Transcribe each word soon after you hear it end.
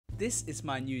this is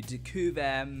my new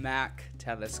Decouvir Mac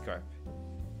telescope.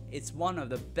 It's one of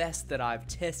the best that I've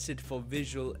tested for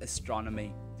visual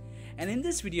astronomy. And in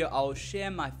this video I'll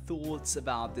share my thoughts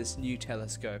about this new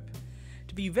telescope.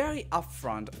 To be very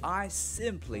upfront, I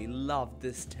simply love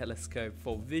this telescope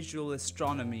for visual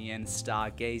astronomy and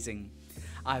stargazing.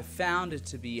 I've found it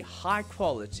to be high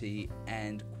quality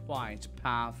and quite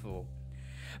powerful.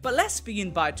 But let's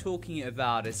begin by talking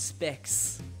about its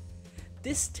specs.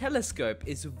 This telescope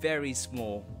is very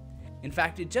small. In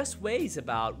fact, it just weighs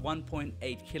about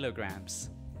 1.8 kilograms.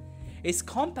 Its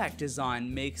compact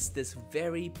design makes this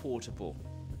very portable.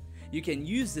 You can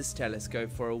use this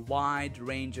telescope for a wide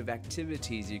range of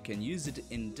activities. You can use it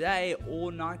in day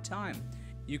or night time.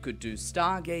 You could do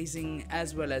stargazing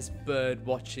as well as bird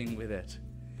watching with it.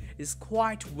 It's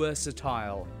quite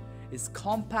versatile. It's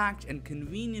compact and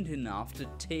convenient enough to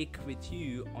take with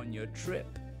you on your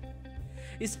trip.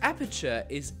 Its aperture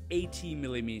is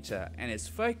 80mm and its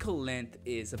focal length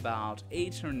is about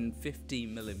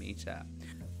 850mm,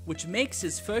 which makes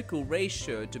its focal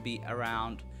ratio to be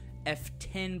around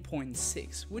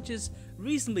f10.6, which is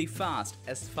reasonably fast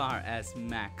as far as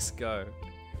Macs go.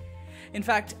 In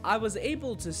fact, I was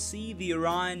able to see the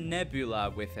Orion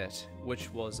Nebula with it,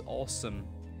 which was awesome.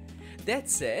 That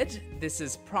said, this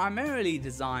is primarily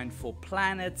designed for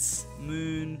planets,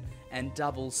 moon, and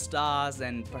double stars,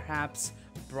 and perhaps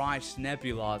bright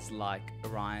nebulas like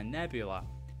Orion Nebula.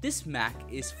 This Mac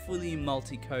is fully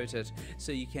multi-coated,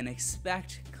 so you can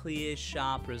expect clear,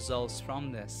 sharp results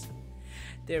from this.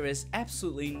 There is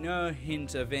absolutely no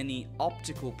hint of any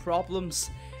optical problems.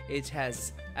 It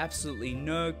has absolutely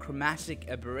no chromatic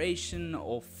aberration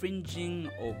or fringing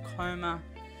or coma.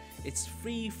 It's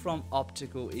free from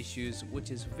optical issues,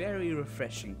 which is very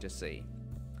refreshing to see.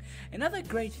 Another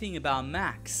great thing about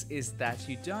Macs is that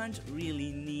you don't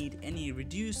really need any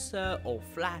reducer or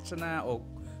flattener or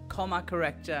comma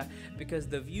corrector because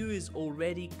the view is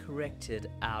already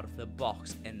corrected out of the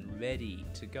box and ready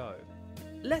to go.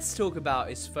 Let's talk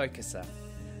about its focuser.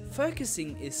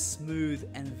 Focusing is smooth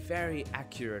and very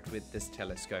accurate with this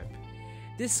telescope.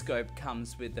 This scope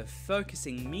comes with a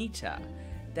focusing meter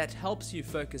that helps you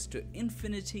focus to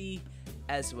infinity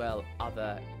as well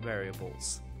other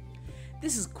variables.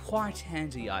 This is quite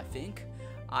handy, I think.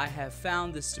 I have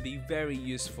found this to be very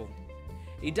useful.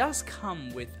 It does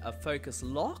come with a focus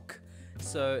lock,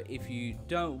 so if you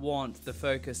don't want the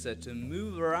focuser to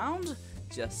move around,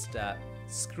 just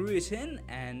screw it in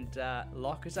and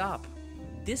lock it up.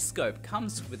 This scope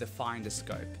comes with a finder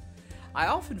scope. I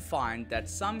often find that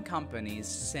some companies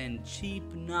send cheap,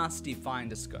 nasty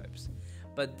finder scopes,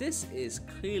 but this is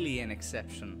clearly an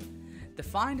exception. The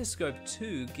finder scope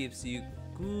too gives you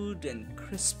good and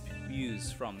crisp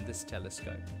views from this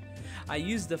telescope. I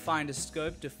used the finder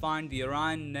scope to find the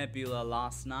Orion Nebula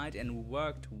last night and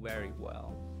worked very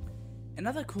well.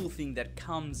 Another cool thing that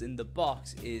comes in the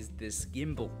box is this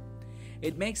gimbal.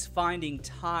 It makes finding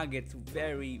targets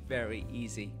very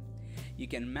easy. You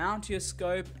can mount your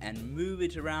scope and move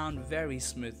it around very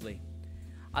smoothly.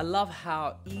 I love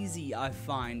how easy I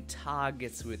find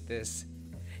targets with this.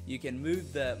 You can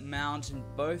move the mount in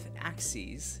both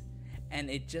axes and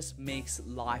it just makes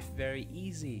life very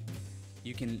easy.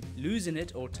 You can loosen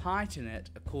it or tighten it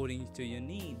according to your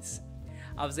needs.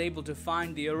 I was able to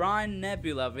find the Orion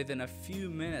Nebula within a few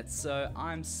minutes, so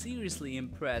I'm seriously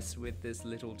impressed with this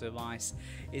little device.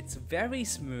 It's very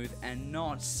smooth and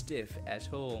not stiff at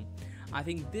all. I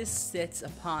think this sets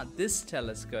apart this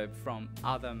telescope from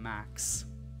other Macs.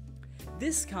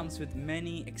 This comes with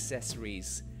many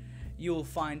accessories. You'll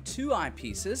find two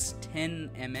eyepieces,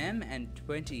 10mm and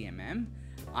 20mm.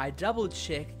 I double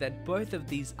checked that both of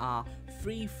these are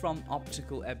free from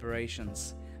optical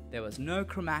aberrations. There was no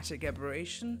chromatic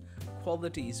aberration.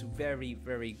 Quality is very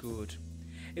good.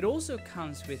 It also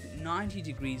comes with 90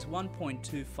 degrees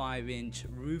 1.25 inch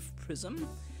roof prism,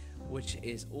 which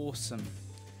is awesome.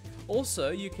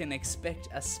 Also, you can expect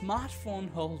a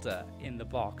smartphone holder in the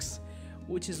box,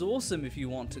 which is awesome if you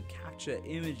want to capture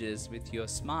images with your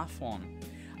smartphone.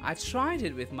 I tried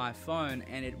it with my phone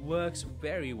and it works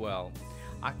very well.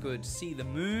 I could see the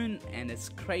moon and its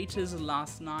craters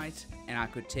last night, and I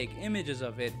could take images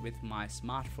of it with my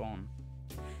smartphone.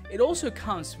 It also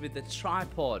comes with a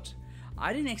tripod.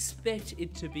 I didn't expect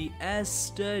it to be as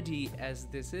sturdy as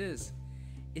this is.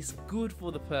 It's good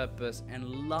for the purpose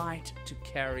and light to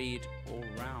carry it all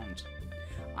around.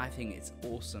 I think it's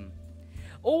awesome.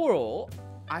 Overall,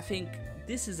 I think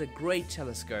this is a great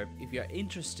telescope if you're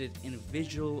interested in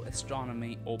visual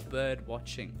astronomy or bird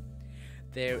watching.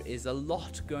 There is a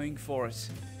lot going for it.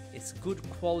 It's good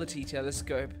quality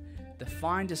telescope. The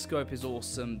finder scope is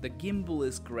awesome, the gimbal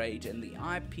is great, and the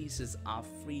eyepieces are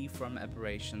free from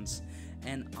aberrations,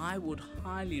 and I would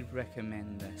highly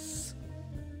recommend this.